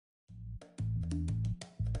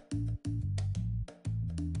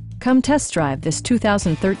Come test drive this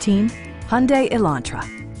 2013 Hyundai Elantra.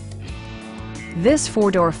 This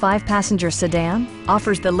four-door, five-passenger sedan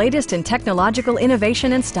offers the latest in technological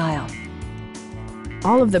innovation and style.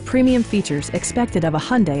 All of the premium features expected of a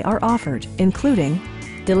Hyundai are offered, including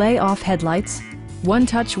delay-off headlights,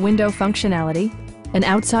 one-touch window functionality, an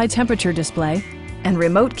outside temperature display, and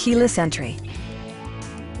remote keyless entry.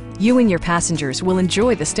 You and your passengers will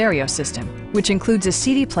enjoy the stereo system, which includes a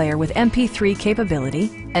CD player with MP3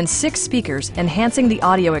 capability and 6 speakers enhancing the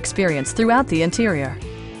audio experience throughout the interior.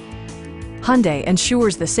 Hyundai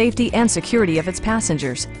ensures the safety and security of its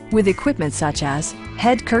passengers with equipment such as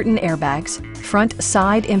head curtain airbags, front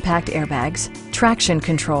side impact airbags, traction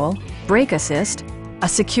control, brake assist, a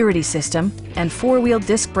security system, and four-wheel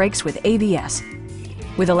disc brakes with ABS.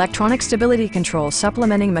 With electronic stability control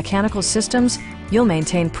supplementing mechanical systems, you'll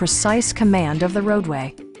maintain precise command of the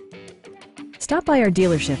roadway. Stop by our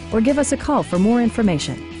dealership or give us a call for more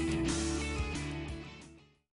information.